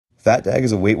FatDag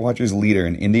is a Weight Watchers leader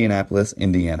in Indianapolis,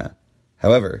 Indiana.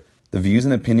 However, the views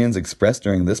and opinions expressed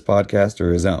during this podcast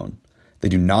are his own. They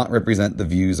do not represent the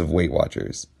views of Weight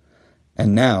Watchers.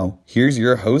 And now, here's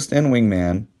your host and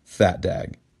wingman,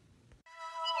 FatDag.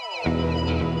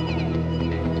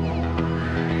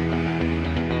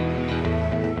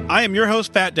 I am your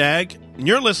host, FatDag, and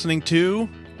you're listening to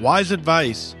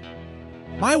WhysAdvice.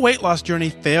 My weight loss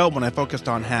journey failed when I focused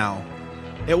on how.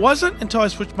 It wasn't until I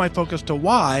switched my focus to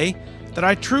why that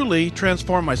I truly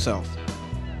transformed myself.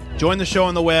 Join the show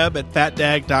on the web at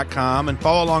FatDag.com and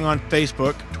follow along on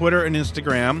Facebook, Twitter, and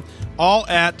Instagram, all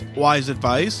at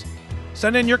WhysAdvice.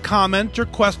 Send in your comments, your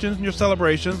questions, and your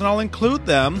celebrations, and I'll include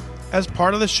them as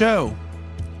part of the show.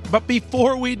 But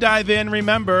before we dive in,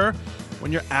 remember,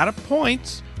 when you're out of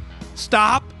points,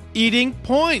 stop eating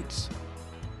points.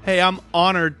 Hey, I'm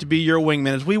honored to be your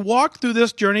wingman as we walk through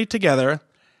this journey together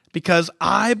because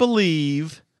I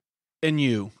believe in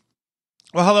you.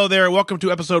 Well, hello there. Welcome to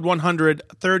episode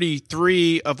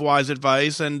 133 of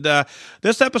WhysAdvice. And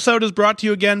this episode is brought to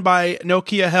you again by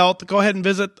Nokia Health. Go ahead and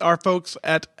visit our folks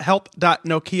at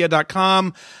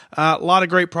health.nokia.com. A lot of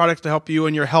great products to help you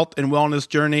in your health and wellness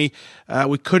journey.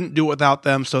 We couldn't do it without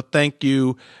them, so thank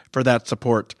you for that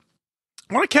support.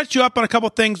 I want to catch you up on a couple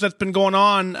things that's been going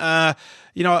on.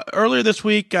 Earlier this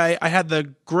week, I had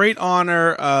the great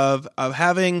honor of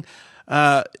having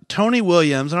Tony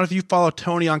Williams. I don't know if you follow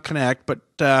Tony on Connect, but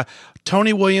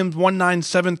Tony Williams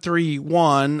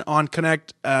 19731 on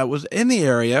Connect was in the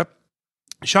area,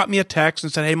 shot me a text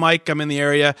and said, "Hey, Mike, I'm in the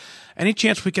area. Any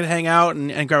chance we could hang out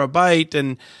and grab a bite?"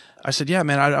 And I said, "Yeah,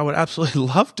 man, I would absolutely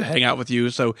love to hang out with you."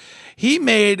 So he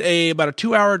made about a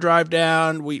 2-hour drive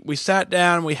down. We sat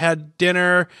down, we had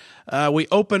dinner. We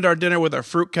opened our dinner with our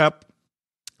fruit cup.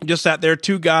 Just sat there,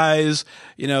 two guys,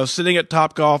 sitting at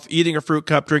Topgolf, eating a fruit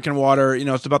cup, drinking water.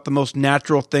 It's about the most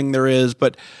natural thing there is.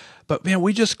 But man,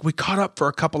 we caught up for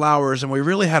a couple hours and we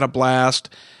really had a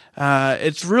blast.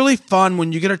 It's really fun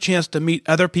when you get a chance to meet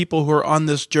other people who are on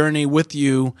this journey with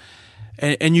you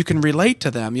and you can relate to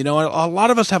them. A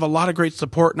lot of us have a lot of great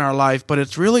support in our life, but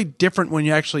it's really different when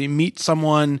you actually meet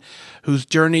someone whose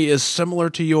journey is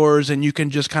similar to yours and you can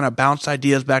just kind of bounce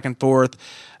ideas back and forth.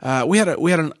 We had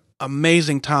an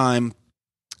amazing time.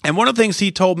 And one of the things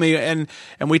he told me, and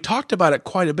we talked about it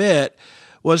quite a bit,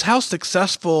 was how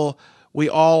successful we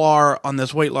all are on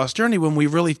this weight loss journey when we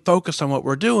really focus on what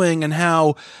we're doing, and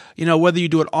how, whether you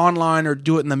do it online or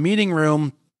do it in the meeting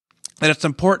room, that it's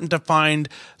important to find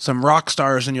some rock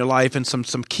stars in your life and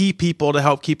some key people to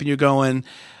help keeping you going.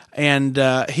 And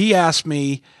he asked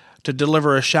me to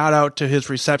deliver a shout out to his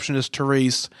receptionist,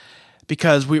 Terri,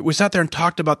 because we sat there and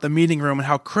talked about the meeting room and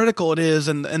how critical it is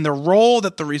and the role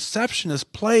that the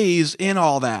receptionist plays in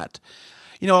all that.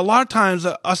 A lot of times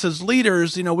us as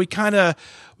leaders, we kind of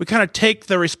take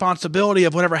the responsibility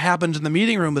of whatever happens in the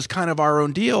meeting room as kind of our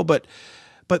own deal. But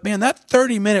man, that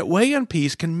 30-minute weigh-in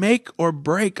piece can make or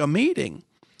break a meeting.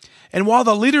 And while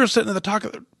the leader is sitting in the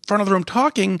front of the room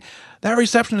talking, that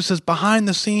receptionist is behind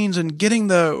the scenes and getting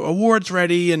the awards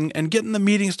ready and getting the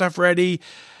meeting stuff ready.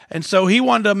 And so he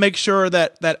wanted to make sure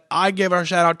that I give our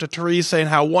shout out to Terri, saying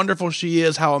how wonderful she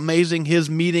is, how amazing his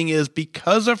meeting is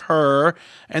because of her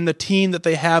and the team that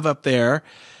they have up there.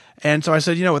 And so I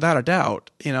said, without a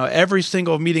doubt, every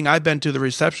single meeting I've been to, the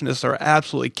receptionists are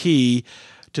absolutely key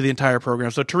to the entire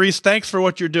program. So Terri, thanks for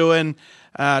what you're doing.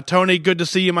 Tony, good to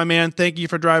see you, my man. Thank you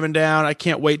for driving down. I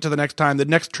can't wait till the next time. The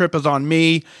next trip is on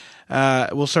me.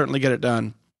 We'll certainly get it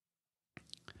done.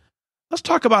 Let's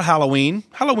talk about Halloween.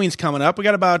 Halloween's coming up. We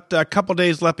got about a couple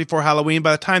days left before Halloween.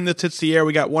 By the time this hits the air,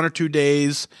 we got 1 or 2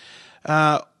 days.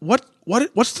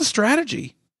 What's the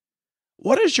strategy?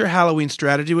 What is your Halloween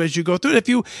strategy as you go through it?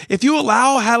 If you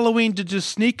allow Halloween to just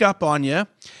sneak up on you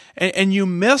and you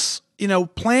miss,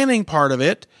 planning part of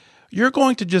it, you're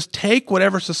going to just take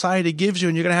whatever society gives you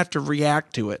and you're going to have to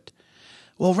react to it.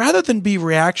 Well, rather than be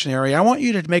reactionary, I want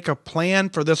you to make a plan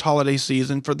for this holiday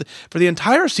season, for the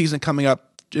entire season coming up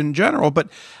in general, but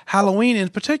Halloween in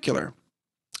particular.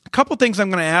 A couple things I'm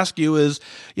going to ask you is,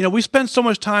 we spend so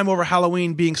much time over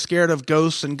Halloween being scared of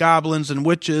ghosts and goblins and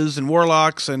witches and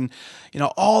warlocks and,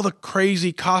 all the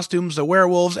crazy costumes, the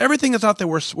werewolves, everything that's out there,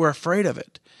 we're afraid of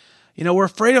it. We're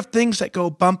afraid of things that go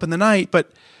bump in the night,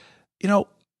 but, how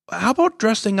about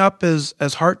dressing up as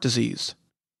heart disease?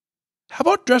 How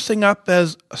about dressing up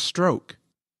as a stroke?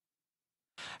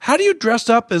 How do you dress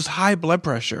up as high blood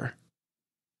pressure?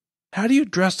 How do you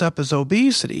dress up as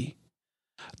obesity?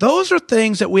 Those are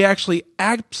things that we actually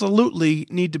absolutely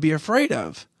need to be afraid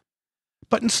of.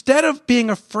 But instead of being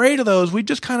afraid of those, we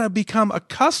just kind of become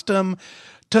accustomed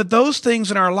to those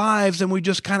things in our lives and we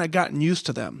just kind of gotten used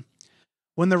to them.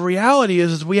 When the reality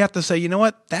is we have to say, you know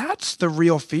what? That's the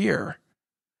real fear.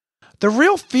 The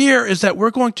real fear is that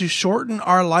we're going to shorten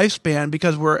our lifespan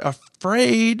because we're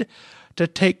afraid to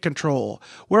take control.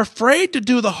 We're afraid to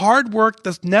do the hard work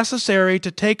that's necessary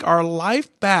to take our life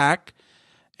back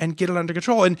and get it under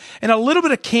control. And a little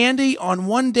bit of candy on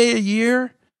one day a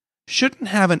year shouldn't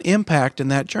have an impact in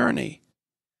that journey.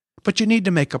 But you need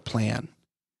to make a plan.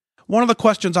 One of the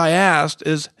questions I asked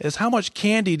is how much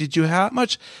candy did you have?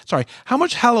 How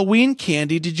much Halloween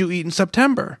candy did you eat in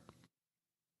September?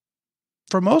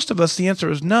 For most of us, the answer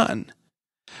is none.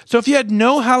 So if you had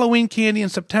no Halloween candy in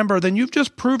September, then you've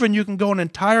just proven you can go an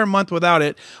entire month without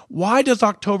it. Why does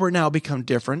October now become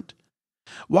different?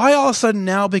 Why all of a sudden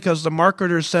now, because the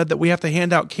marketers said that we have to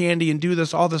hand out candy and do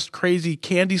all this crazy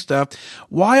candy stuff,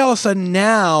 why all of a sudden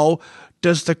now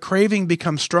does the craving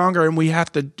become stronger and we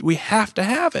have to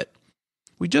have it?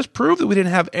 We just proved that we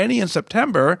didn't have any in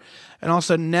September, and all of a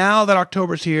sudden now that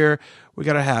October's here, we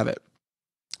got to have it.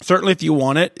 Certainly if you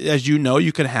want it, as you know,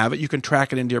 you can have it. You can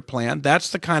track it into your plan.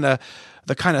 That's the kind of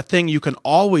thing you can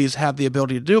always have the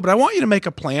ability to do. But I want you to make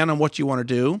a plan on what you want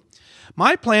to do.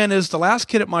 My plan is the last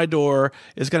kid at my door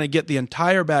is going to get the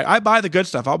entire bag. I buy the good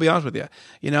stuff. I'll be honest with you.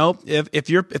 You know, if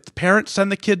the parents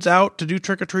send the kids out to do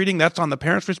trick-or-treating, that's on the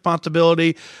parents'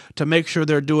 responsibility to make sure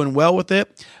they're doing well with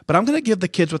it. But I'm going to give the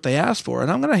kids what they asked for, and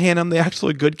I'm going to hand them the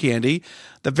actually good candy.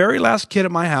 The very last kid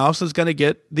at my house is going to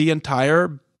get the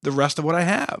rest of what I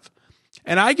have.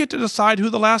 And I get to decide who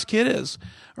the last kid is.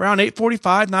 Around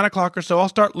 8:45, 9 o'clock or so, I'll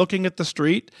start looking at the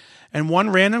street, and one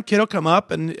random kid will come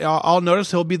up, and I'll notice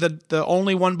he'll be the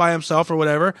only one by himself or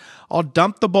whatever. I'll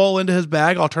dump the bowl into his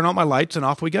bag, I'll turn on my lights, and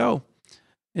off we go.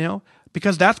 You know,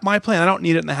 because that's my plan. I don't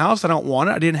need it in the house. I don't want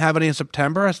it. I didn't have any in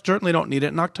September. I certainly don't need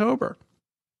it in October.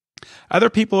 Other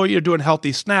people are doing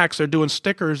healthy snacks. They're doing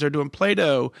stickers. They're doing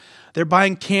Play-Doh. They're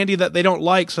buying candy that they don't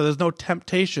like, so there's no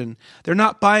temptation. They're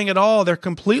not buying at all. They're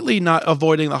completely not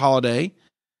avoiding the holiday.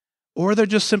 Or they're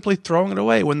just simply throwing it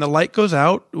away. When the light goes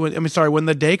out, when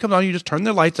the day comes on, you just turn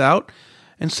the lights out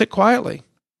and sit quietly.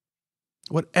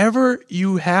 Whatever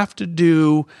you have to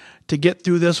do to get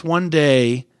through this one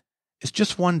day is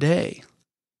just one day.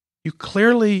 You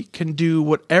clearly can do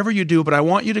whatever you do, but I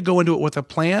want you to go into it with a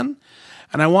plan,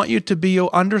 and I want you to be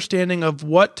understanding of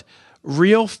what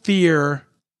real fear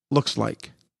looks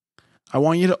like. I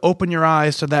want you to open your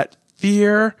eyes to that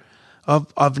fear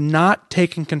of not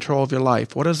taking control of your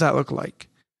life. What does that look like?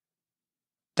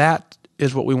 That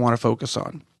is what we want to focus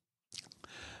on.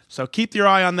 So keep your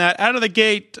eye on that. Out of the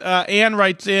gate, Ann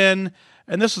writes in,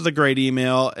 and this is a great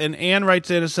email, and Ann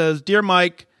writes in and says, Dear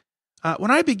Mike,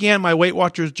 when I began my Weight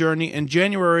Watchers journey in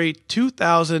January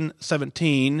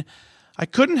 2017, I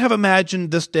couldn't have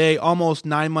imagined this day almost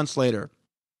 9 months later.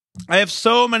 I have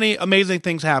so many amazing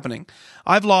things happening.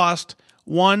 I've lost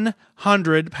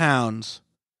 100 pounds.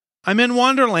 I'm in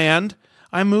Wonderland.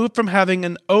 I moved from having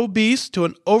an obese to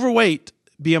an overweight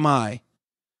BMI.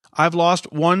 I've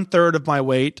lost 1/3 of my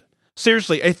weight.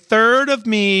 Seriously, 1/3 of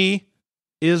me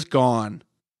is gone.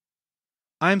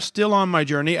 I'm still on my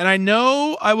journey, and I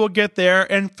know I will get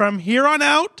there, and from here on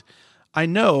out, I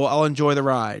know I'll enjoy the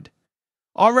ride.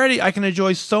 Already, I can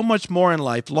enjoy so much more in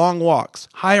life, long walks,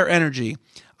 higher energy.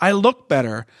 I look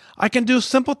better. I can do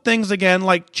simple things again,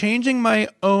 like changing my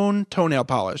own toenail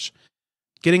polish,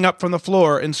 getting up from the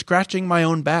floor, and scratching my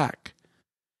own back.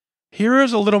 Here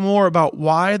is a little more about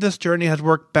why this journey has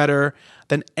worked better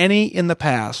than any in the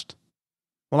past.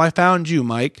 Well, I found you,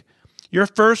 Mike. Your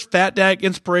first FatDag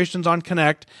Inspirations on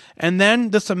Connect, and then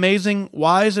this amazing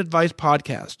WhysAdvice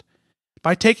podcast.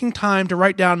 By taking time to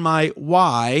write down my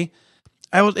why,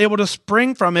 I was able to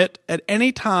spring from it at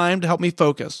any time to help me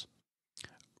focus.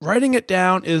 Writing it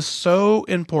down is so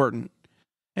important.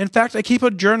 In fact, I keep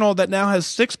a journal that now has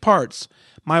 6 parts: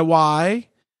 my why,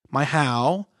 my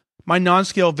how, my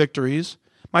non-scale victories,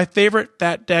 my favorite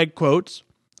FatDag quotes,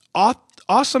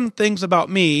 awesome things about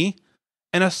me,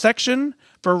 and a section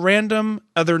for random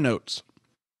other notes.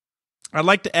 I'd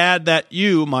like to add that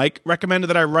you, Mike, recommended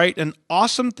that I write an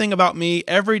awesome thing about me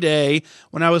every day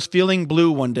when I was feeling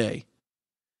blue one day.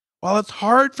 While it's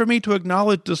hard for me to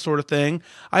acknowledge this sort of thing,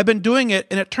 I've been doing it,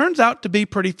 and it turns out to be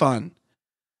pretty fun.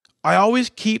 I always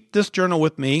keep this journal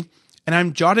with me, and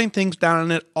I'm jotting things down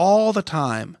in it all the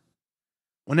time.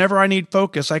 Whenever I need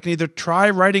focus, I can either try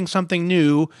writing something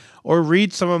new or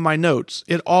read some of my notes.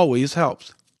 It always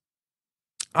helps.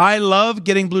 I love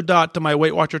getting Blue Dot to my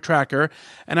Weight Watcher tracker,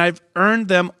 and I've earned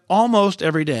them almost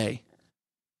every day.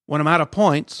 When I'm out of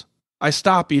points, I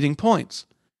stop eating points.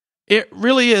 It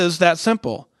really is that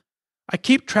simple. I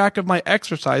keep track of my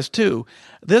exercise too.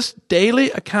 This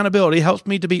daily accountability helps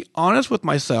me to be honest with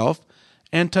myself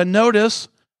and to notice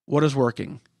what is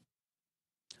working.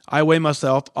 I weigh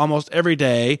myself almost every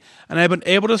day, and I've been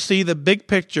able to see the big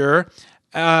picture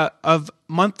of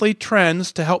monthly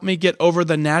trends to help me get over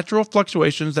the natural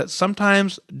fluctuations that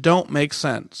sometimes don't make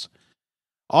sense.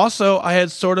 Also, I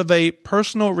had sort of a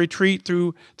personal retreat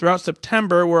throughout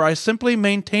September where I simply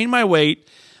maintained my weight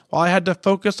while I had to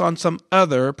focus on some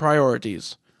other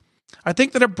priorities. I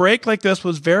think that a break like this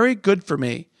was very good for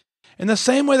me, in the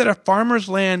same way that a farmer's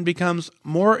land becomes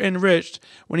more enriched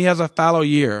when he has a fallow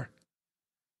year.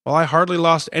 While I hardly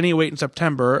lost any weight in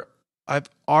September, I've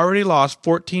already lost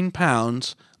 14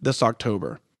 pounds this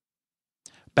October.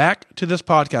 Back to this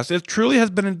podcast. It truly has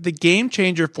been the game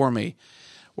changer for me.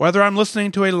 Whether I'm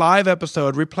listening to a live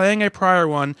episode, replaying a prior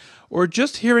one, or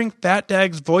just hearing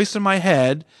FatDag's voice in my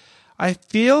head, I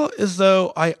feel as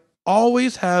though I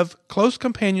always have close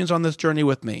companions on this journey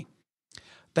with me.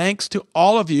 Thanks to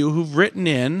all of you who've written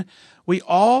in. We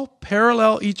all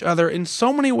parallel each other in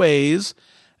so many ways,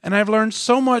 and I've learned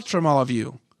so much from all of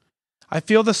you. I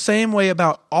feel the same way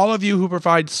about all of you who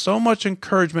provide so much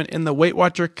encouragement in the Weight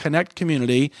Watcher Connect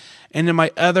community and in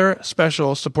my other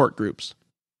special support groups.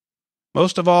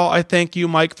 Most of all, I thank you,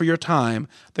 Mike, for your time,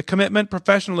 the commitment,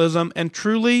 professionalism, and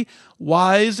truly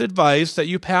wise advice that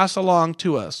you pass along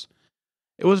to us.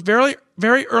 It was very,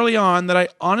 very early on that I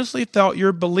honestly felt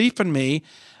your belief in me,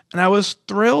 and I was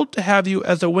thrilled to have you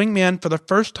as a wingman for the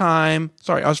first time.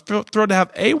 I was thrilled to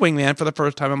have a wingman for the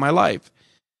first time in my life.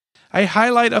 A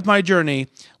highlight of my journey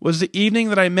was the evening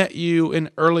that I met you in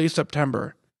early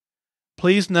September.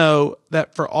 Please know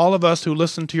that for all of us who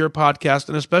listen to your podcast,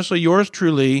 and especially yours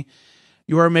truly,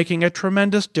 you are making a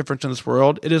tremendous difference in this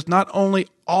world. It is not only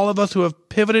all of us who have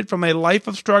pivoted from a life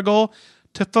of struggle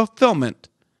to fulfillment.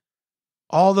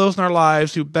 All those in our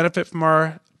lives who benefit from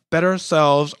our better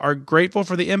selves are grateful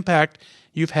for the impact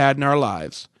you've had in our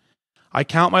lives. I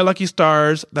count my lucky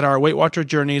stars that our Weight Watcher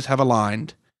journeys have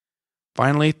aligned.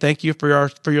 Finally, thank you for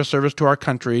your service to our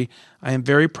country. I am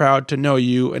very proud to know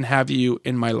you and have you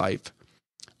in my life.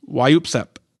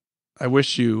 WhysAdvice. I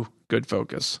wish you good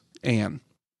focus. Anne.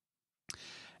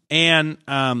 And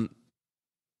I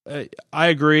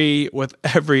agree with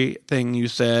everything you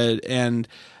said, and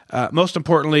most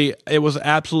importantly, it was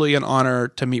absolutely an honor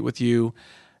to meet with you.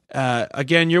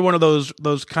 Again, you're one of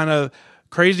those kind of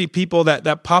crazy people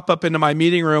that pop up into my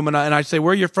meeting room, and I say,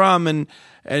 "Where are you from?"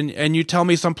 and you tell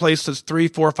me someplace that's 3,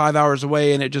 4, 5 hours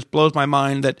away, and it just blows my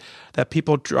mind that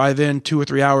people drive in 2 or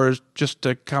 3 hours just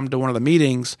to come to one of the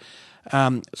meetings.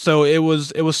 So it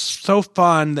was so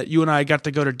fun that you and I got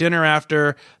to go to dinner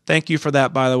after. Thank you for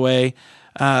that, by the way.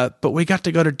 But we got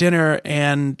to go to dinner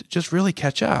and just really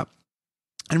catch up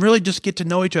and really just get to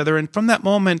know each other. And from that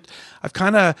moment, I've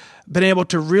kind of been able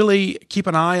to really keep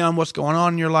an eye on what's going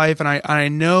on in your life. And I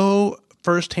know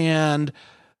firsthand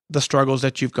the struggles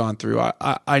that you've gone through.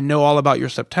 I know all about your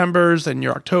Septembers and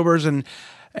your Octobers, and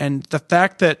the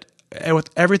fact that with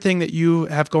everything that you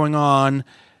have going on,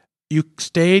 you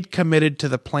stayed committed to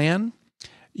the plan.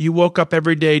 You woke up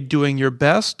every day doing your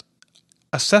best,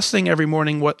 assessing every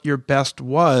morning what your best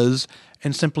was,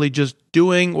 and simply just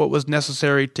doing what was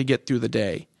necessary to get through the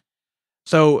day.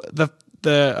 So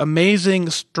the amazing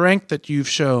strength that you've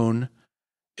shown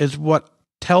is what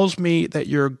tells me that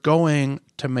you're going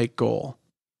to make goal.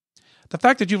 The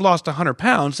fact that you've lost 100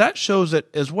 pounds, that shows it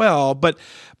as well. But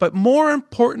more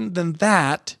important than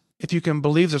that, if you can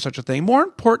believe there's such a thing, more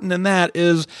important than that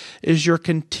is your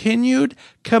continued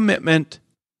commitment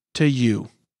to you.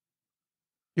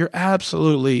 You're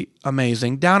absolutely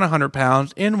amazing. Down 100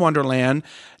 pounds in Wonderland,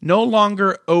 no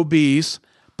longer obese,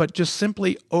 but just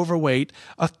simply overweight.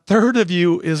 A third of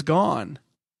you is gone.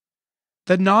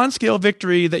 The non-scale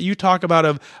victory that you talk about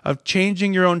of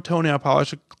changing your own toenail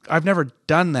polish, I've never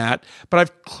done that, but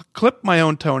I've clipped my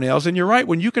own toenails. And you're right,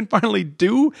 when you can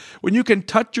when you can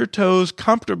touch your toes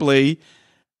comfortably,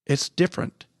 it's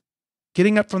different.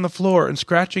 Getting up from the floor and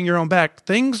scratching your own back,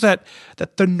 things that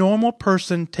the normal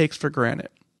person takes for granted.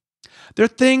 They're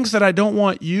things that I don't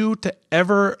want you to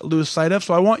ever lose sight of.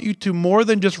 So I want you to, more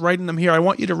than just writing them here, I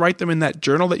want you to write them in that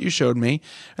journal that you showed me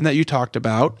and that you talked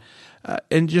about,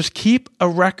 and just keep a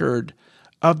record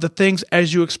of the things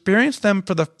as you experience them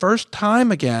for the first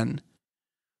time again,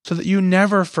 so that you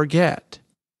never forget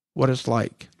what it's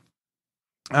like.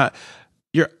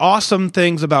 Your awesome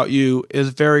things about you is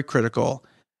very critical,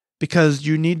 because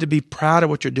you need to be proud of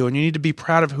what you're doing. You need to be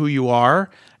proud of who you are.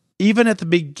 Even at the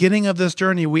beginning of this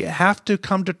journey, we have to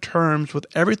come to terms with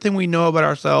everything we know about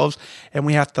ourselves, and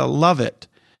we have to love it.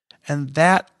 And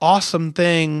that awesome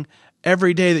thing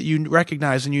every day that you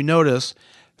recognize and you notice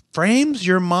frames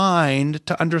your mind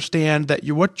to understand that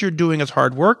what you're doing is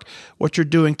hard work, what you're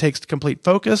doing takes complete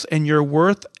focus, and you're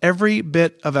worth every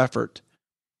bit of effort.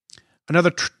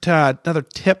 Another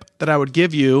tip that I would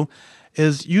give you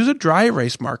is use a dry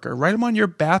erase marker. Write them on your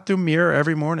bathroom mirror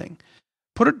every morning.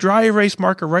 Put a dry erase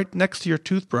marker right next to your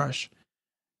toothbrush.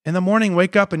 In the morning,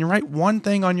 wake up and you write one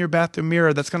thing on your bathroom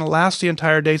mirror that's going to last the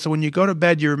entire day, so when you go to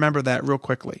bed, you remember that real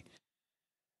quickly.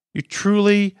 You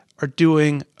truly are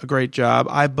doing a great job.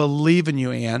 I believe in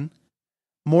you, Anne,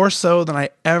 more so than I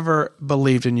ever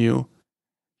believed in you.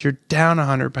 You're down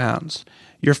 100 pounds.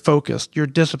 You're focused. You're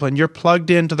disciplined. You're plugged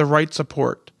into the right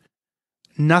support.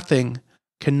 Nothing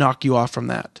can knock you off from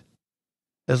that.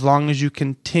 As long as you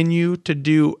continue to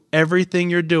do everything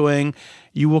you're doing,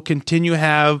 you will continue to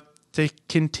have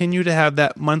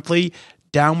that monthly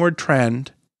downward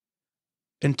trend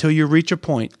until you reach a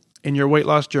point in your weight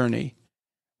loss journey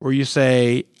where you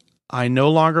say, I no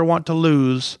longer want to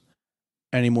lose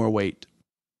any more weight.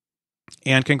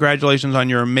 And congratulations on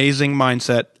your amazing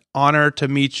mindset. Honor to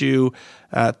meet you.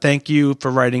 Thank you for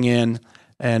writing in,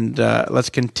 and let's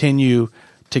continue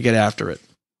to get after it.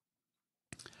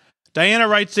 Diana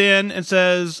writes in and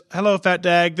says, hello,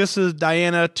 FatDag. This is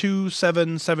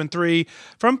Diana2773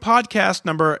 from podcast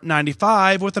number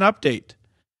 95 with an update.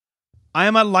 I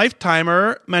am a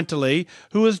lifetimer mentally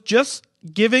who is just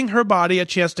giving her body a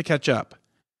chance to catch up.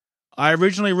 I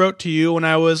originally wrote to you when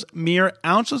I was mere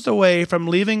ounces away from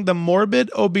leaving the morbid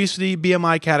obesity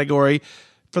BMI category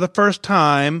for the first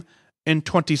time in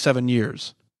 27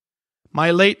 years.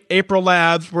 My late April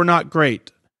labs were not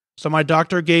great, so my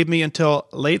doctor gave me until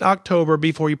late October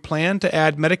before he planned to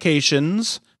add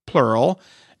medications, plural,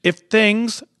 if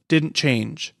things didn't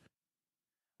change.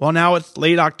 Well, now it's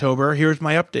late October. Here's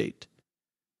my update.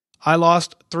 I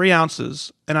lost 3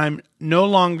 ounces, and I'm no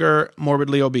longer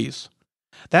morbidly obese.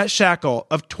 That shackle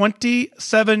of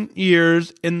 27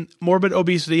 years in morbid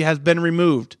obesity has been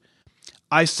removed.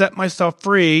 I set myself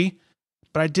free,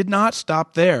 but I did not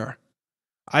stop there.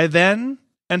 I then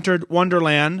entered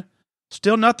Wonderland.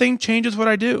 Still nothing changes what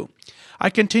I do. I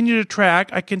continue to track.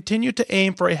 I continue to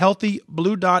aim for a healthy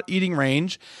blue dot eating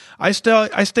range. I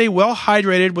stay well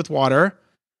hydrated with water.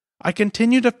 I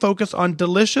continue to focus on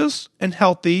delicious and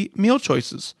healthy meal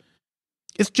choices.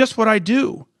 It's just what I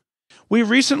do. We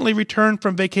recently returned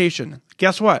from vacation.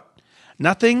 Guess what?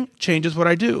 Nothing changes what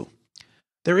I do.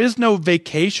 There is no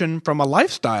vacation from a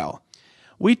lifestyle.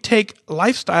 We take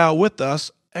lifestyle with us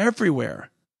everywhere.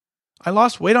 I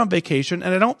lost weight on vacation,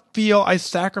 and I don't feel I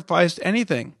sacrificed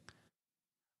anything.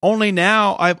 Only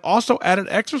now I've also added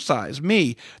exercise.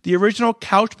 Me, the original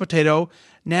couch potato,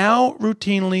 now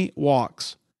routinely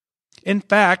walks. In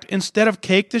fact, instead of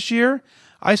cake this year,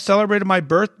 I celebrated my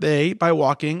birthday by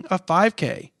walking a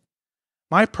 5K.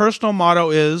 My personal motto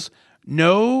is,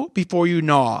 know before you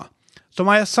gnaw, so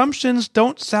my assumptions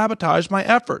don't sabotage my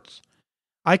efforts.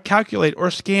 I calculate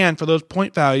or scan for those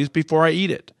point values before I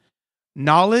eat it.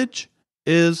 Knowledge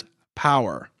is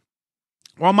power.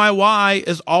 While my why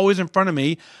is always in front of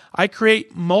me, I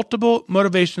create multiple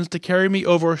motivations to carry me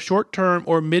over short-term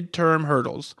or mid-term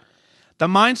hurdles. The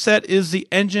mindset is the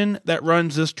engine that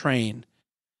runs this train.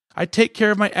 I take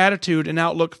care of my attitude and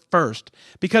outlook first,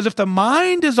 because if the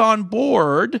mind is on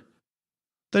board,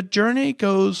 the journey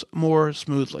goes more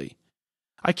smoothly.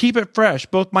 I keep it fresh,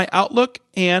 both my outlook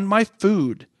and my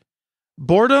food.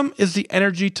 Boredom is the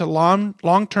energy to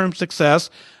long-term success,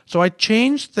 so I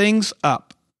change things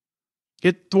up.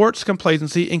 It thwarts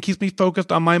complacency and keeps me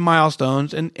focused on my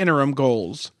milestones and interim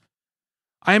goals.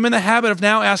 I am in the habit of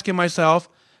now asking myself,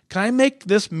 can I make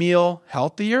this meal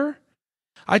healthier?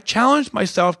 I challenge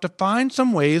myself to find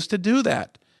some ways to do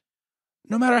that.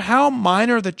 No matter how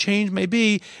minor the change may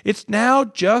be, it's now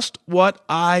just what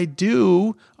I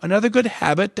do, another good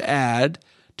habit to add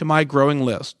to my growing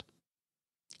list.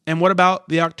 And what about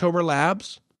the October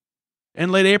labs?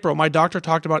 In late April, my doctor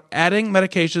talked about adding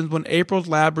medications when April's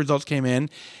lab results came in.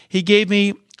 He gave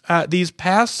me these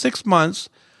past 6 months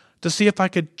to see if I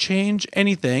could change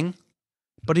anything,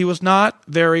 but he was not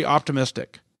very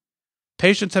optimistic.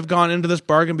 Patients have gone into this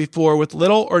bargain before with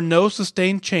little or no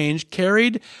sustained change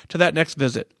carried to that next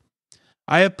visit.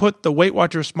 I have put the Weight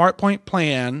Watchers SmartPoint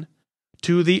plan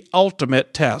to the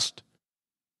ultimate test.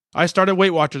 I started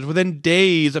Weight Watchers within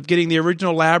days of getting the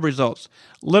original lab results.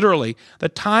 Literally, the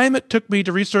time it took me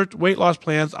to research weight loss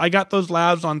plans, I got those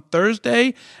labs on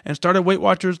Thursday and started Weight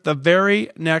Watchers the very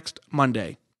next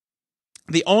Monday.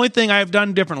 The only thing I have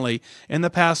done differently in the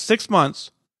past 6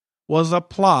 months was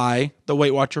apply the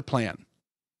Weight Watcher plan.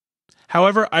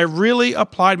 However, I really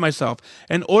applied myself.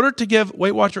 In order to give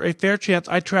Weight Watcher a fair chance,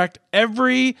 I tracked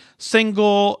every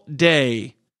single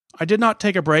day. I did not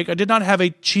take a break. I did not have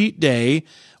a cheat day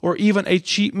or even a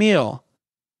cheat meal.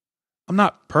 I'm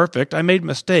not perfect. I made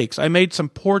mistakes. I made some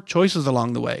poor choices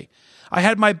along the way. I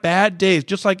had my bad days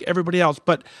just like everybody else,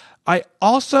 but I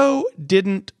also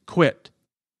didn't quit.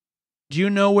 Do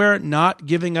you know where not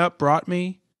giving up brought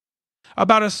me?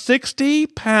 About a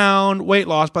 60-pound weight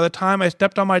loss by the time I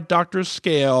stepped on my doctor's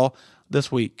scale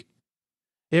this week.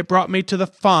 It brought me to the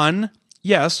fun,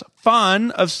 yes,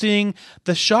 fun of seeing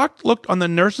the shocked look on the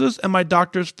nurses and my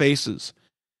doctor's faces.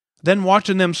 Then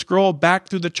watching them scroll back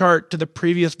through the chart to the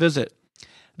previous visit.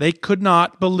 They could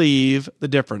not believe the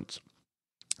difference.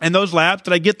 And those labs,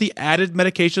 did I get the added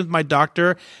medications my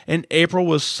doctor in April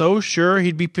was so sure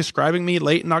he'd be prescribing me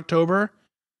late in October?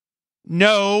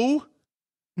 No.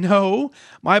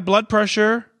 My blood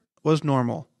pressure was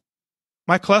normal.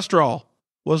 My cholesterol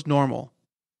was normal.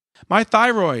 My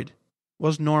thyroid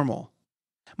was normal.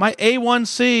 My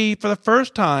A1C, for the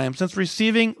first time since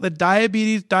receiving the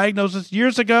diabetes diagnosis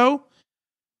years ago,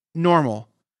 normal.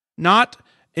 Not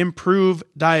improved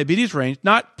diabetes range,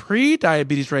 not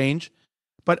pre-diabetes range,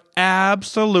 but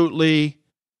absolutely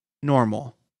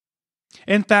normal.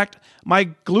 In fact, my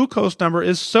glucose number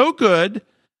is so good,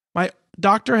 my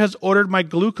doctor has ordered my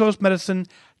glucose medicine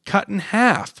cut in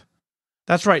half.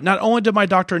 That's right. Not only did my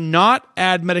doctor not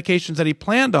add medications that he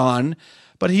planned on,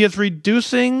 but he is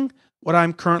reducing what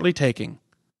I'm currently taking.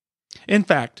 In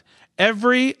fact,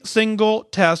 every single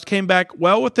test came back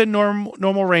well within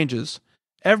normal ranges.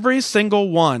 Every single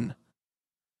one.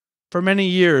 For many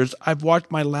years, I've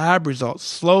watched my lab results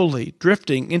slowly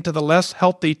drifting into the less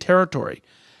healthy territory.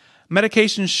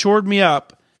 Medication shored me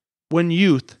up when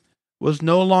youth was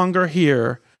no longer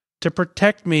here to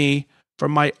protect me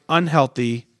from my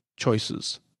unhealthy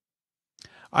choices.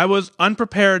 I was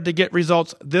unprepared to get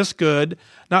results this good.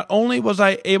 Not only was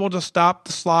I able to stop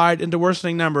the slide into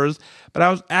worsening numbers, but I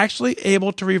was actually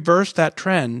able to reverse that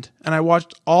trend, and I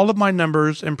watched all of my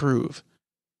numbers improve.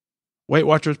 Weight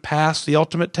Watchers passed the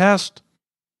ultimate test.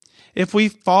 If we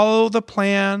follow the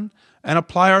plan and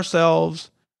apply ourselves,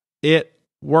 it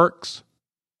works,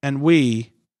 and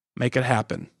we make it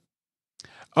happen.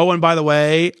 Oh, and by the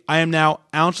way, I am now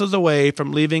ounces away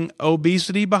from leaving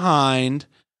obesity behind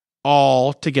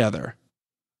altogether.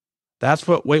 That's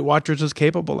what Weight Watchers is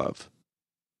capable of.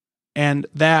 And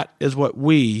that is what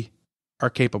we are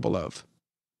capable of.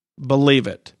 Believe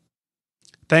it.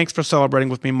 Thanks for celebrating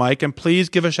with me, Mike. And please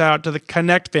give a shout out to the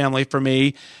Connect family for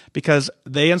me because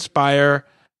they inspire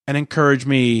and encourage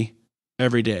me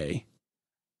every day.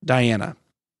 Diana.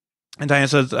 And Diana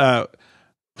says,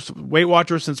 Weight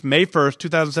Watchers since May 1st,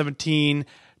 2017.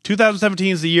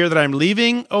 2017 is the year that I'm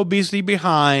leaving obesity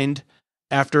behind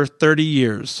after 30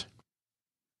 years.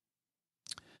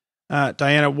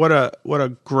 Diana, what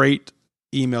a great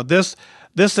email. This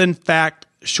in fact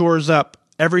shores up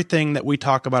everything that we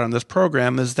talk about on this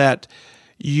program, is that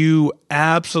you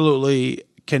absolutely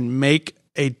can make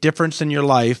a difference in your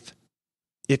life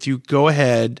if you go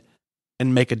ahead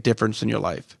and make a difference in your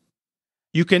life.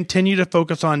 You continue to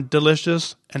focus on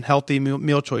delicious and healthy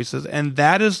meal choices, and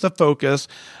that is the focus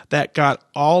that got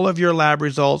all of your lab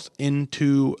results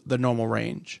into the normal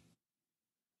range.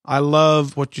 I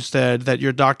love what you said, that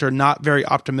your doctor not very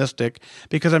optimistic,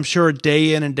 because I'm sure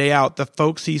day in and day out, the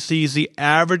folks he sees, the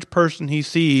average person he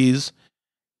sees,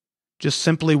 just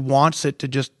simply wants it to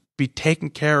just be taken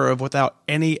care of without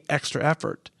any extra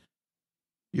effort.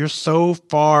 You're so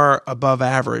far above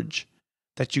average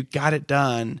that you got it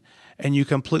done, and you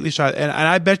completely shot. And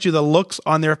I bet you the looks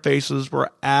on their faces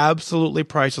were absolutely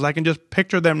priceless. I can just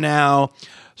picture them now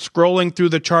scrolling through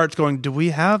the charts going, do we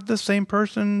have the same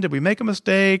person? Did we make a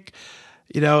mistake?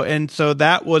 And so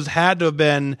that had to have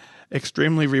been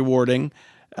extremely rewarding.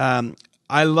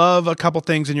 I love a couple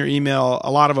things in your email,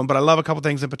 a lot of them, but I love a couple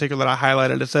things in particular that I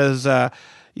highlighted. It says,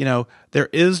 there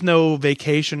is no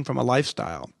vacation from a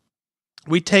lifestyle.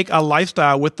 We take a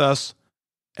lifestyle with us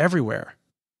everywhere.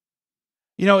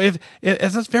 If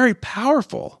that's very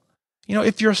powerful.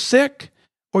 If you're sick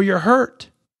or you're hurt,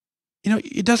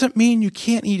 it doesn't mean you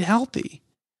can't eat healthy.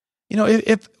 No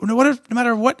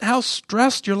matter how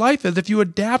stressed your life is, if you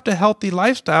adapt a healthy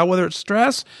lifestyle, whether it's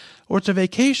stress or it's a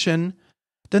vacation,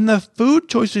 then the food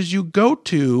choices you go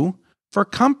to for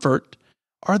comfort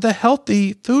are the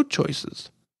healthy food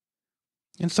choices.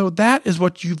 And so that is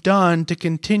what you've done to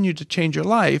continue to change your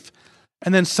life.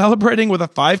 And then celebrating with a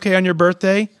 5K on your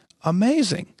birthday,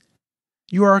 amazing.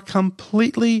 You are a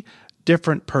completely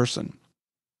different person.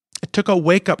 It took a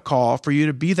wake-up call for you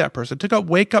to be that person. It took a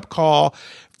wake-up call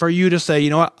for you to say, you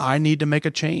know what, I need to make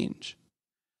a change.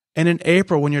 And in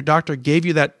April, when your doctor gave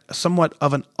you that somewhat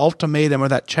of an ultimatum or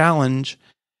that challenge,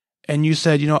 and you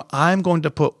said, I'm going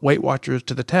to put Weight Watchers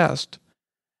to the test.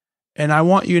 And I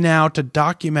want you now to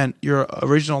document your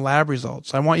original lab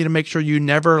results. I want you to make sure you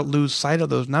never lose sight of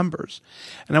those numbers.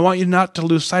 And I want you not to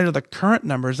lose sight of the current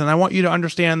numbers. And I want you to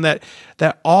understand that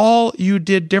all you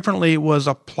did differently was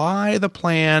apply the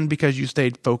plan because you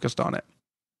stayed focused on it.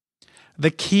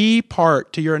 The key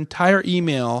part to your entire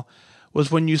email was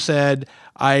when you said,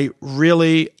 I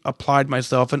really applied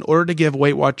myself in order to give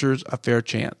Weight Watchers a fair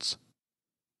chance.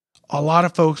 A lot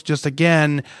of folks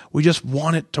we just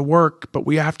want it to work, but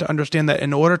we have to understand that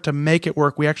in order to make it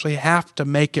work, we actually have to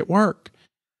make it work.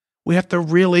 We have to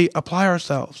really apply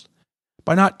ourselves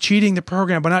by not cheating the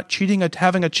program, by not cheating at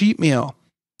having a cheat meal.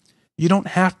 You don't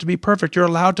have to be perfect. You're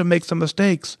allowed to make some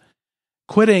mistakes.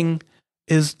 Quitting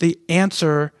is the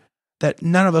answer that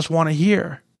none of us want to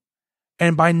hear.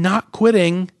 And by not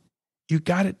quitting, you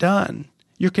got it done.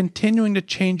 You're continuing to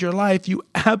change your life. You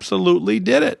absolutely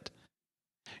did it.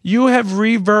 You have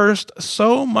reversed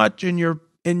so much in your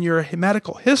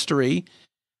medical history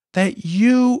that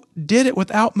you did it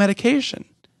without medication.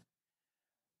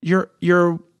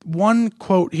 Your one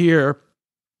quote here,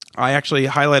 I actually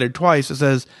highlighted twice. It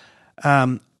says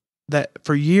that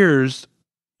for years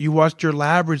you watched your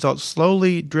lab results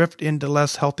slowly drift into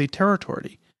less healthy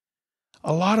territory.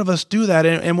 A lot of us do that,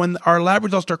 and when our lab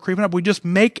results start creeping up, we just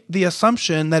make the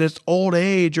assumption that it's old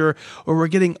age or we're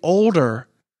getting older.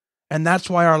 And that's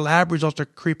why our lab results are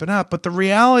creeping up. But the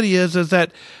reality is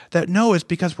that no, it's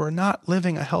because we're not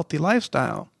living a healthy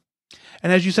lifestyle.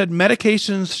 And as you said,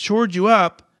 medications shored you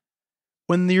up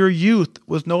when your youth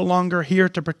was no longer here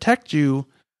to protect you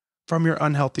from your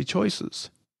unhealthy choices.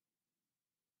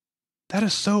 That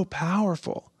is so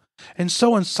powerful and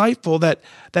so insightful that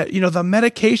the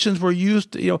medications were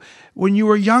used, when you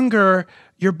were younger,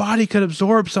 your body could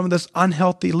absorb some of this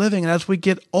unhealthy living. And as we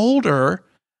get older,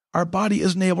 our body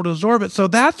isn't able to absorb it. So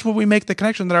that's when we make the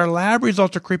connection that our lab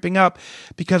results are creeping up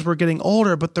because we're getting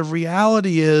older. But the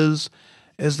reality is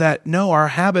that no, our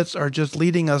habits are just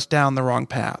leading us down the wrong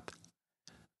path.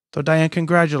 So Diane,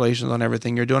 congratulations on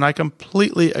everything you're doing. I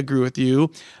completely agree with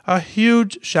you. A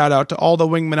huge shout out to all the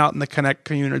wingmen out in the Connect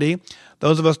community.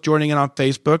 Those of us joining in on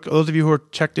Facebook, those of you who are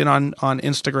checked in on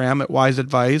Instagram at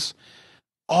WhysAdvice,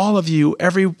 all of you,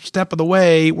 every step of the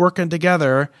way, working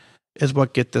together is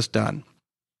what get this done.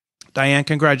 Diane,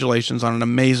 congratulations on an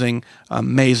amazing,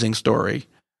 amazing story.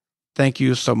 Thank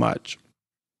you so much.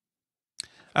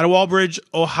 Out of Walbridge,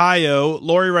 Ohio,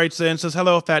 Lori writes in and says,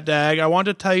 hello, FatDag. I want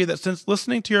to tell you that since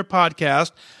listening to your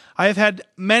podcast, I have had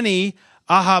many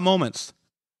aha moments.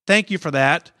 Thank you for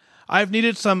that. I've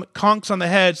needed some conks on the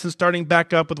head since starting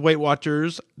back up with Weight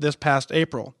Watchers this past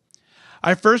April.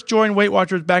 I first joined Weight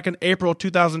Watchers back in April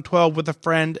 2012 with a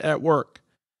friend at work.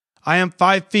 I am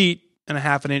 5 feet and a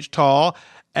half an inch tall,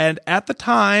 and at the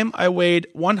time, I weighed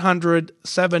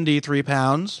 173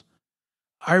 pounds.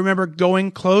 I remember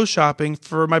going clothes shopping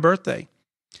for my birthday.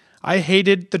 I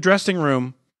hated the dressing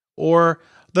room, or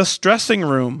the stressing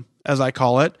room, as I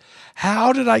call it.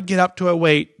 How did I get up to a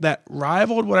weight that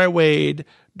rivaled what I weighed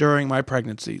during my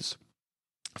pregnancies?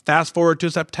 Fast forward to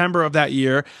September of that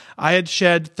year, I had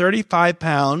shed 35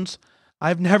 pounds.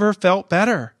 I've never felt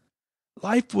better.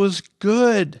 Life was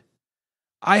good.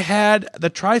 I had the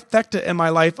trifecta in my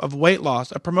life of weight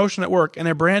loss, a promotion at work, and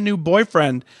a brand new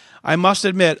boyfriend. I must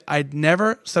admit, I'd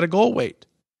never set a goal weight.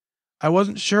 I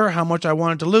wasn't sure how much I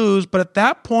wanted to lose, but at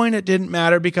that point it didn't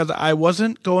matter because I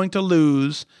wasn't going to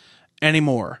lose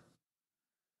anymore.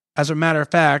 As a matter of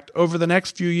fact, over the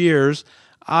next few years,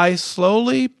 I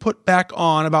slowly put back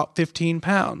on about 15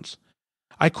 pounds.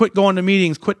 I quit going to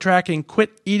meetings, quit tracking,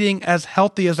 quit eating as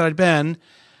healthy as I'd been.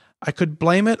 I could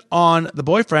blame it on the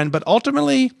boyfriend, but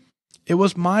ultimately, it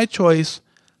was my choice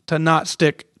to not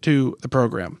stick to the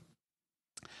program.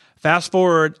 Fast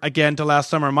forward again to last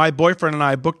summer, my boyfriend and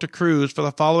I booked a cruise for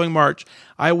the following March.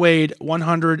 I weighed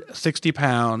 160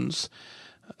 pounds.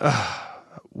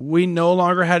 We no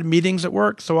longer had meetings at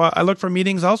work, so I looked for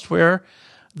meetings elsewhere.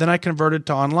 Then I converted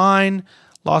to online,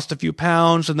 lost a few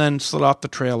pounds, and then slid off the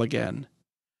trail again.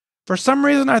 For some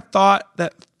reason, I thought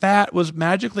that fat was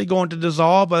magically going to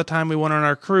dissolve by the time we went on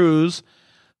our cruise.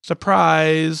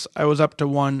 Surprise, I was up to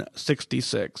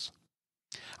 166.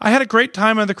 I had a great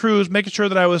time on the cruise, making sure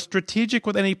that I was strategic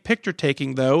with any picture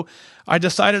taking, though. I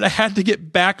decided I had to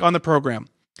get back on the program.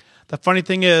 The funny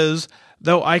thing is,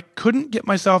 though, I couldn't get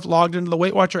myself logged into the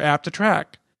Weight Watcher app to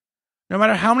track. No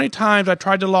matter how many times I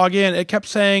tried to log in, it kept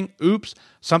saying, oops,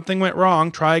 something went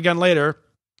wrong, try again later.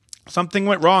 Something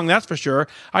went wrong, that's for sure.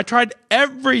 I tried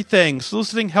everything,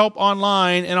 soliciting help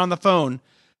online and on the phone.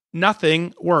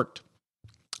 Nothing worked.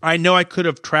 I know I could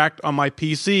have tracked on my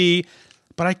PC,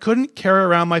 but I couldn't carry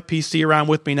around my PC around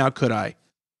with me now, could I?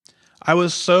 I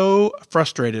was so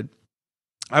frustrated.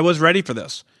 I was ready for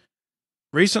this.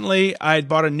 Recently, I had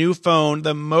bought a new phone,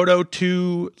 the Moto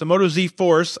Z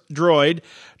Force Droid.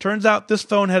 Turns out this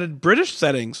phone had British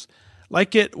settings,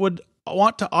 like it would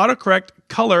want to autocorrect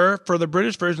color for the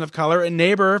British version of color and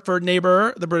neighbor for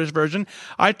neighbor, the British version.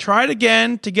 I tried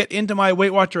again to get into my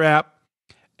Weight Watcher app,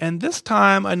 and this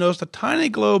time I noticed a tiny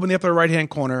globe in the upper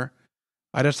right-hand corner.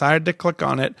 I decided to click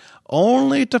on it,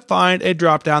 only to find a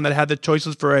drop-down that had the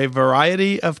choices for a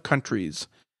variety of countries.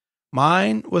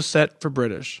 Mine was set for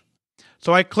British.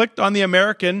 So I clicked on the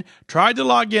American, tried to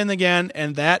log in again,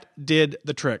 and that did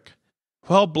the trick.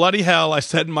 Well, bloody hell, I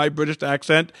said in my British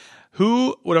accent.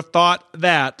 Who would have thought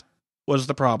that was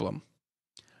the problem?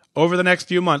 Over the next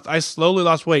few months, I slowly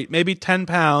lost weight, maybe 10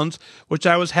 pounds, which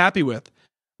I was happy with.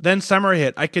 Then summer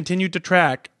hit. I continued to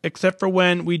track, except for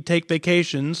when we'd take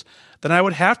vacations, then I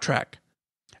would half track.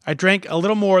 I drank a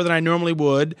little more than I normally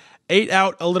would, ate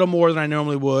out a little more than I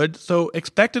normally would, so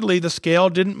expectedly the scale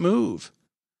didn't move.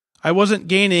 I wasn't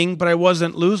gaining, but I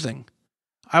wasn't losing.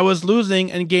 I was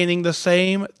losing and gaining the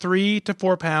same 3 to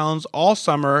 4 pounds all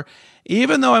summer,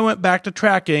 even though I went back to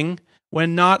tracking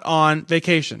when not on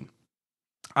vacation.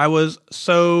 I was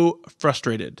so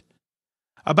frustrated.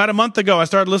 About a month ago, I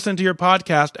started listening to your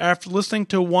podcast. After listening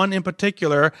to one in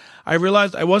particular, I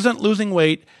realized I wasn't losing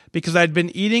weight because I'd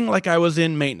been eating like I was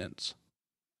in maintenance.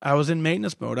 I was in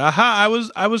maintenance mode. I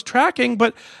was tracking,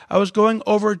 but I was going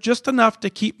over just enough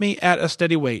to keep me at a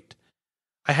steady weight.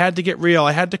 I had to get real.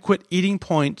 I had to quit eating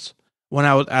points when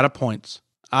I was out of points.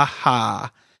 I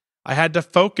had to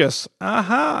focus.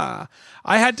 I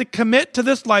had to commit to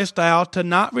this lifestyle to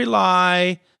not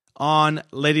rely on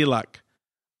lady luck.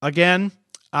 Again,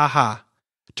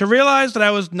 to realize that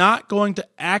I was not going to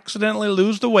accidentally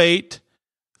lose the weight.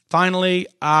 Finally,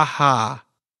 After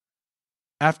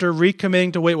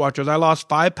recommitting to Weight Watchers, I lost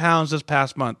 5 pounds this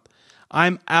past month.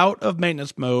 I'm out of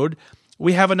maintenance mode.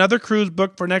 We have another cruise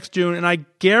booked for next June, and I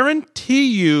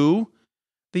guarantee you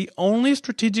the only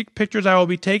strategic pictures I will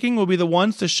be taking will be the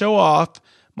ones to show off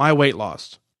my weight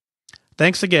loss.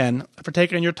 Thanks again for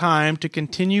taking your time to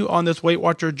continue on this Weight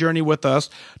Watcher journey with us,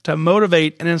 to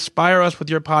motivate and inspire us with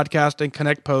your podcast and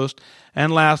Connect post,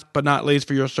 and last but not least,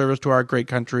 for your service to our great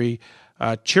country.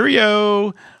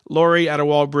 Cheerio, Lori out of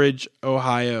Walbridge,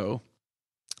 Ohio.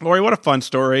 Lori, what a fun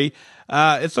story.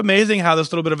 It's amazing how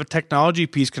this little bit of a technology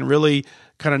piece can really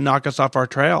kind of knock us off our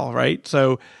trail, right?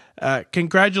 So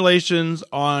congratulations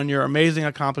on your amazing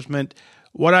accomplishment.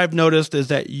 What I've noticed is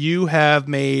that you have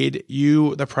made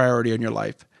you the priority in your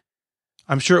life.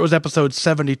 I'm sure it was episode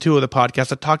 72 of the podcast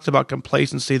that talks about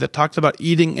complacency, that talks about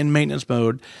eating in maintenance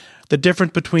mode, the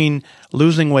difference between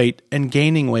losing weight and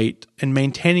gaining weight and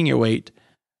maintaining your weight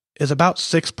is about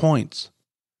 6 points.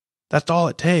 That's all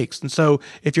it takes. And so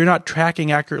if you're not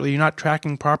tracking accurately, you're not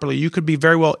tracking properly, you could be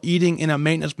very well eating in a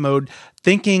maintenance mode,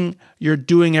 thinking you're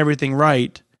doing everything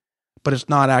right, but it's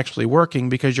not actually working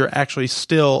because you're actually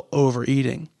still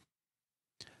overeating.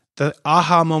 The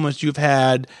aha moments you've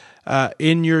had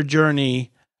in your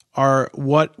journey are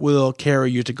what will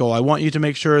carry you to goal. I want you to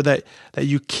make sure that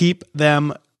you keep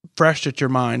them fresh at your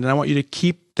mind, and I want you to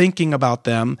keep thinking about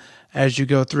them as you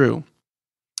go through.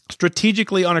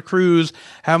 Strategically on a cruise,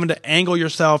 having to angle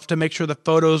yourself to make sure the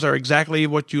photos are exactly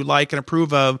what you like and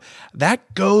approve of,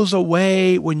 that goes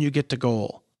away when you get to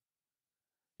goal.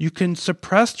 You can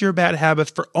suppress your bad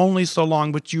habits for only so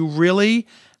long, but you really,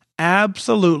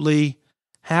 absolutely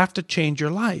have to change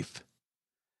your life.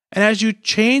 And as you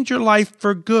change your life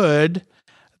for good,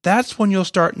 that's when you'll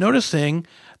start noticing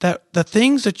that the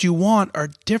things that you want are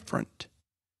different.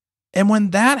 And when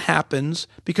that happens,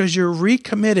 because you're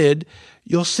recommitted,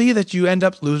 you'll see that you end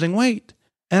up losing weight.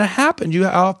 And it happened. You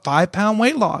have a 5-pound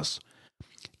weight loss.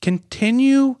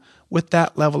 Continue with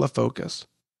that level of focus.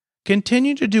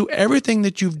 Continue to do everything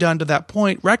that you've done to that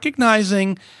point,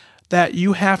 recognizing that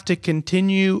you have to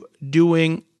continue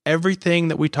doing everything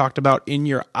that we talked about in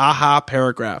your aha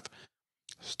paragraph.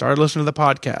 Start listening to the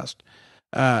podcast.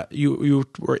 You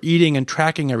were eating and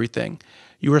tracking everything.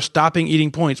 You were stopping eating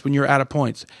points when you were out of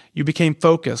points. You became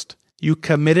focused. You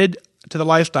committed to the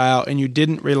lifestyle and you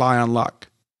didn't rely on luck.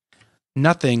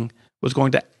 Nothing was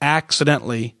going to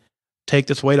accidentally take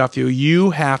this weight off you.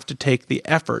 You have to take the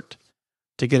effort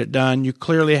to get it done. You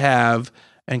clearly have,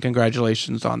 and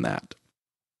congratulations on that.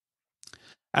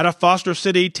 Out of Foster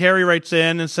City, Terri writes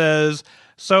in and says,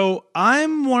 so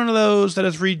I'm one of those that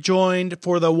has rejoined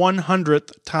for the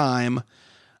 100th time.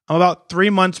 I'm about 3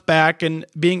 months back and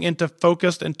being into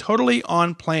focused and totally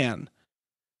on plan.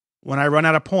 When I run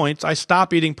out of points, I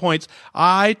stop eating points.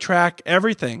 I track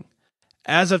everything.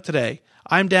 As of today,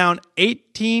 I'm down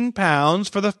 18 pounds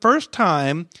for the first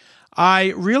time. I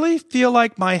really feel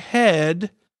like my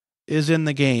head is in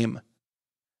the game.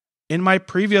 In my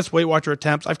previous Weight Watcher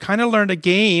attempts, I've kind of learned a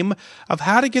game of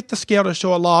how to get the scale to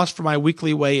show a loss for my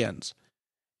weekly weigh-ins.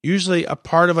 Usually a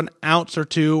part of an ounce or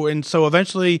two, and so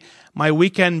eventually my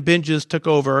weekend binges took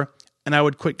over and I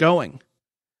would quit going.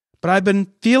 But I've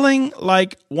been feeling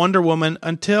like Wonder Woman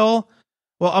until,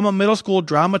 I'm a middle school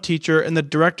drama teacher and the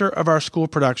director of our school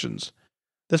productions.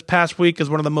 This past week is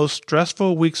one of the most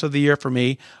stressful weeks of the year for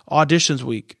me, auditions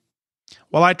week.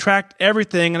 While I tracked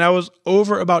everything and I was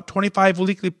over about 25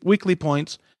 weekly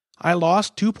points, I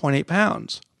lost 2.8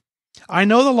 pounds. I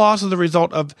know the loss is the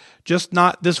result of just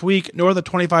not this week nor the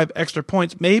 25 extra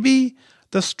points, maybe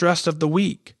the stress of the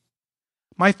week.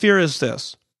 My fear is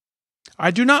this.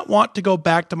 I do not want to go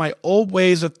back to my old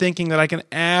ways of thinking that I can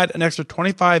add an extra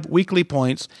 25 weekly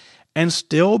points and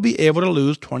still be able to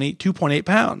lose 22.8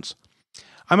 pounds.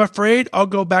 I'm afraid I'll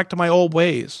go back to my old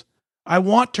ways. I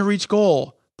want to reach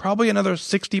goal, probably another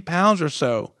 60 pounds or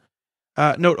so.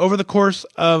 Note, over the course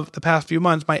of the past few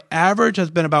months, my average has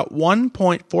been about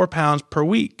 1.4 pounds per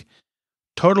week.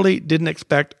 Totally didn't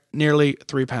expect nearly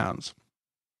 3 pounds.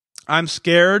 I'm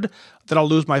scared that I'll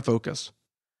lose my focus.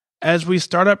 As we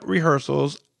start up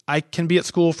rehearsals, I can be at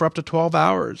school for up to 12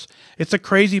 hours. It's a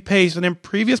crazy pace, and in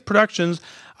previous productions,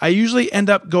 I usually end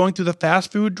up going through the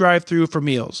fast food drive-thru for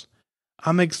meals.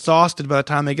 I'm exhausted by the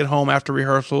time I get home after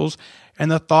rehearsals,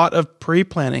 and the thought of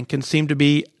pre-planning can seem to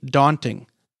be daunting.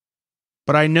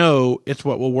 But I know it's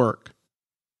what will work.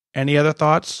 Any other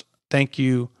thoughts? Thank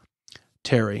you,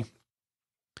 Terri.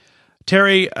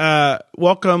 Terri,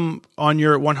 welcome on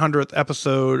your 100th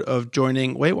episode of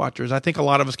joining Weight Watchers. I think a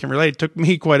lot of us can relate. It took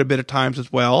me quite a bit of times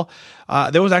as well.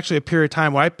 There was actually a period of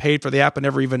time where I paid for the app and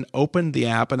never even opened the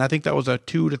app, and I think that was a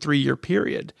 2 to 3 year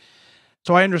period.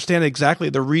 So I understand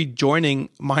exactly the rejoining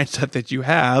mindset that you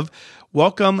have.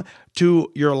 Welcome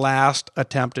to your last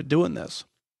attempt at doing this,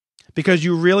 because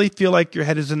you really feel like your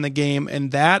head is in the game,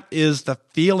 and that is the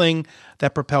feeling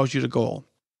that propels you to goal.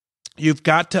 You've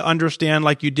got to understand,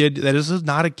 like you did, that this is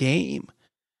not a game.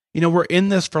 We're in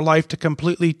this for life to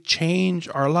completely change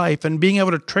our life, and being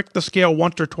able to trick the scale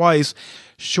once or twice,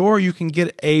 sure, you can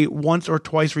get a once or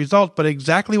twice result, but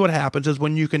exactly what happens is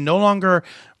when you can no longer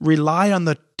rely on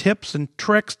the tips and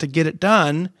tricks to get it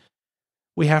done,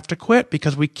 we have to quit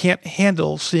because we can't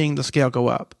handle seeing the scale go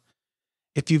up.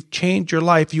 If you've changed your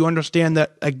life, you understand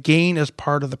that a gain is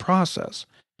part of the process.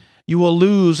 You will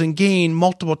lose and gain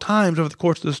multiple times over the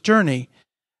course of this journey.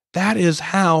 That is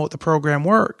how the program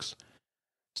works.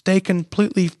 Stay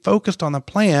completely focused on the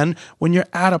plan. When you're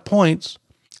out of points,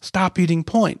 stop eating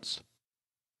points.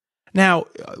 Now,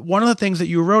 one of the things that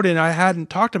you wrote in, I hadn't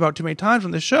talked about too many times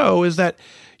on the show, is that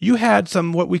you had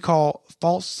some what we call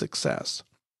false success.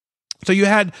 So you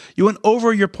went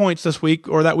over your points this week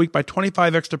or that week by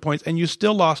 25 extra points, and you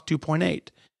still lost 2.8.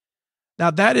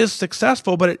 Now that is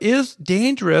successful, but it is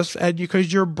dangerous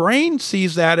because your brain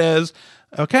sees that as,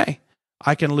 okay,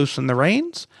 I can loosen the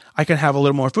reins, I can have a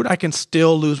little more food, I can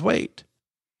still lose weight.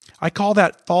 I call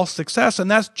that false success, and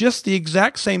that's just the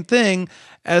exact same thing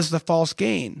as the false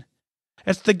gain.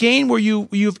 It's the gain where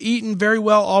you've eaten very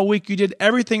well all week, you did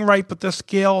everything right, but the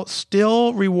scale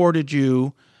still rewarded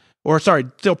you,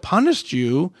 still punished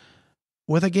you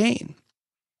with a gain.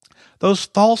 Those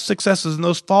false successes and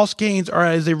those false gains are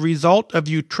as a result of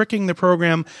you tricking the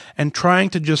program and trying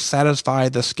to just satisfy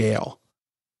the scale.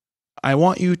 I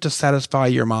want you to satisfy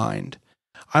your mind.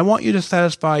 I want you to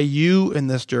satisfy you in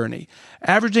this journey.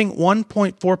 Averaging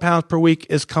 1.4 pounds per week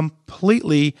is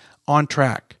completely on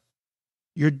track.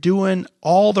 You're doing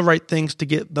all the right things to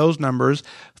get those numbers.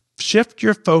 Shift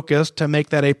your focus to make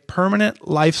that a permanent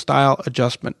lifestyle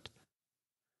adjustment.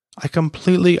 I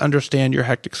completely understand your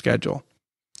hectic schedule.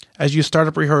 As you start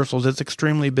up rehearsals, it's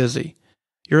extremely busy.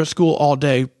 You're at school all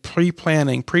day,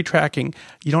 pre-planning, pre-tracking.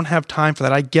 You don't have time for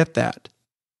that. I get that.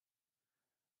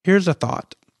 Here's a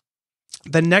thought.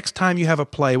 The next time you have a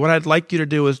play, what I'd like you to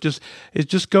do is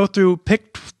just go through,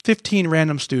 pick 15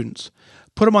 random students,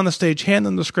 put them on the stage, hand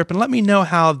them the script, and let me know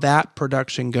how that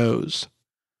production goes.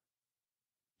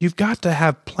 You've got to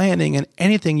have planning in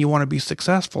anything you want to be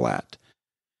successful at.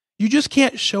 You just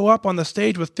can't show up on the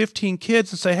stage with 15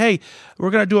 kids and say, hey,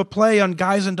 we're going to do a play on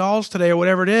Guys and Dolls today or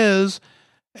whatever it is,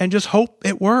 and just hope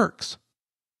it works.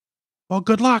 Well,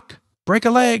 good luck. Break a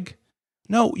leg.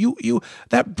 No, you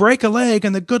that break a leg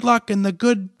and the good luck and the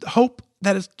good hope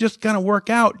that it's just going to work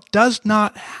out does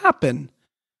not happen.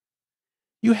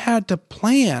 You had to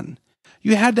plan.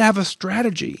 You had to have a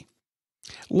strategy.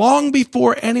 Long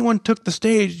before anyone took the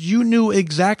stage, you knew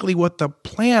exactly what the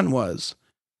plan was.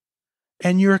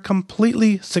 and you're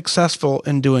completely successful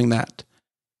in doing that.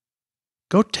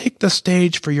 Go take the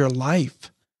stage for your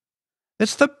life.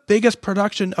 It's the biggest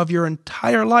production of your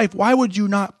entire life. Why would you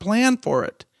not plan for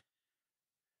it?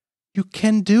 You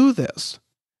can do this.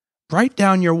 Write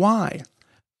down your why.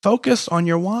 Focus on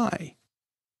your why.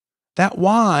 That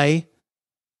why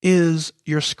is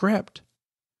your script.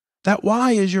 That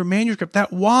why is your manuscript.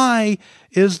 That why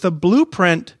is the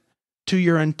blueprint to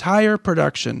your entire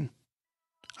production.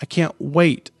 I can't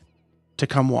wait to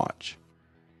come watch.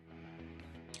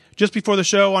 Just before the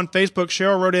show on Facebook,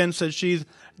 Sheryl wrote in and said she's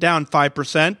down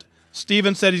 5%.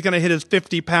 Steven said he's going to hit his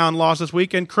 50-pound loss this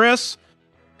week. And Chris,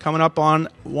 coming up on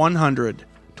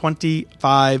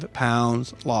 125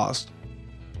 pounds lost.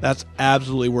 That's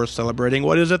absolutely worth celebrating.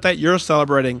 What is it that you're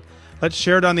celebrating? Let's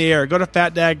share it on the air. Go to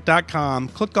FatDag.com.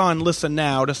 Click on Listen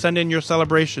Now to send in your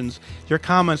celebrations, your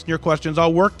comments, and your questions.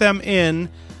 I'll work them in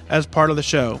as part of the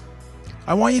show.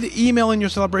 I want you to email in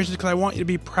your celebrations because I want you to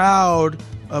be proud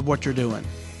of what you're doing.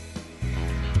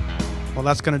 Well,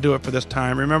 that's going to do it for this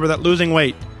time. Remember that losing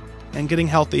weight and getting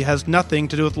healthy has nothing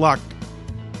to do with luck.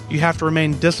 You have to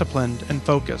remain disciplined and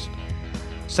focused.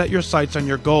 Set your sights on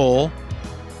your goal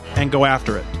and go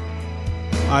after it.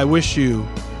 I wish you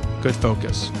good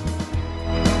focus.